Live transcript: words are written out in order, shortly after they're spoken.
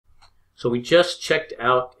So we just checked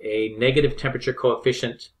out a negative temperature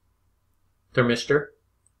coefficient thermistor,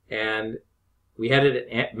 and we had it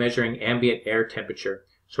at measuring ambient air temperature.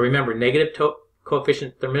 So remember, negative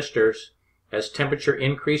coefficient thermistors, as temperature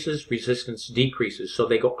increases, resistance decreases. So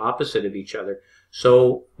they go opposite of each other.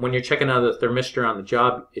 So when you're checking out a thermistor on the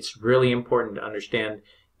job, it's really important to understand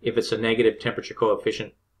if it's a negative temperature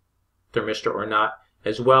coefficient thermistor or not,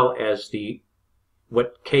 as well as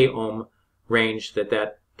what k-ohm range that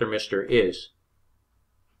thermistor is.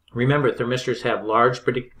 Remember, thermistors have large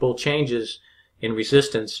predictable changes in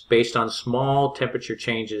resistance based on small temperature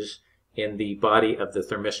changes in the body of the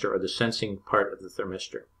thermistor, or the sensing part of the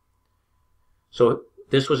thermistor. So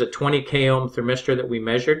this was a 20 k-ohm thermistor that we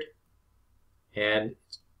measured, and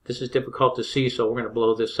this is difficult to see, so we're going to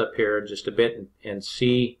blow this up here just a bit and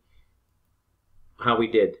see how we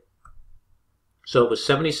did. So it was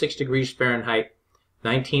 76 degrees Fahrenheit,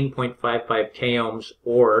 19.55 k-ohms,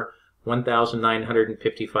 or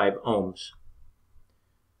 1,955 ohms.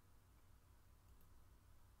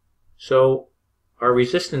 So our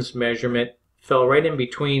resistance measurement fell right in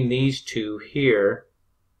between these two here,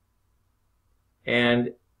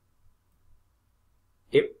 and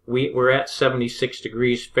we're at 76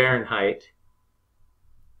 degrees Fahrenheit.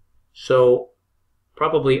 So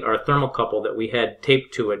probably our thermocouple that we had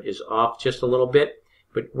taped to it is off just a little bit,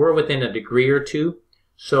 but we're within a degree or two.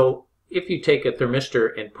 So if you take a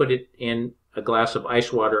thermistor and put it in a glass of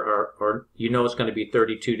ice water, or you know it's going to be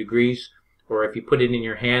 32 degrees, or if you put it in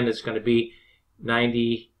your hand, it's going to be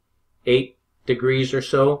 98 degrees or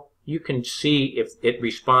so, you can see if it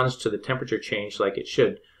responds to the temperature change like it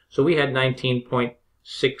should. So we had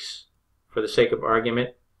 19.6, for the sake of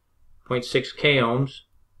argument, 0.6 k-ohms,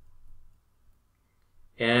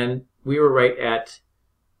 and we were right at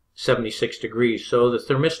 76 degrees. So the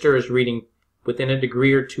thermistor is reading within a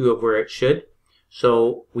degree or two of where it should.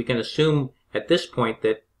 So we can assume at this point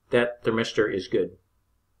that that thermistor is good.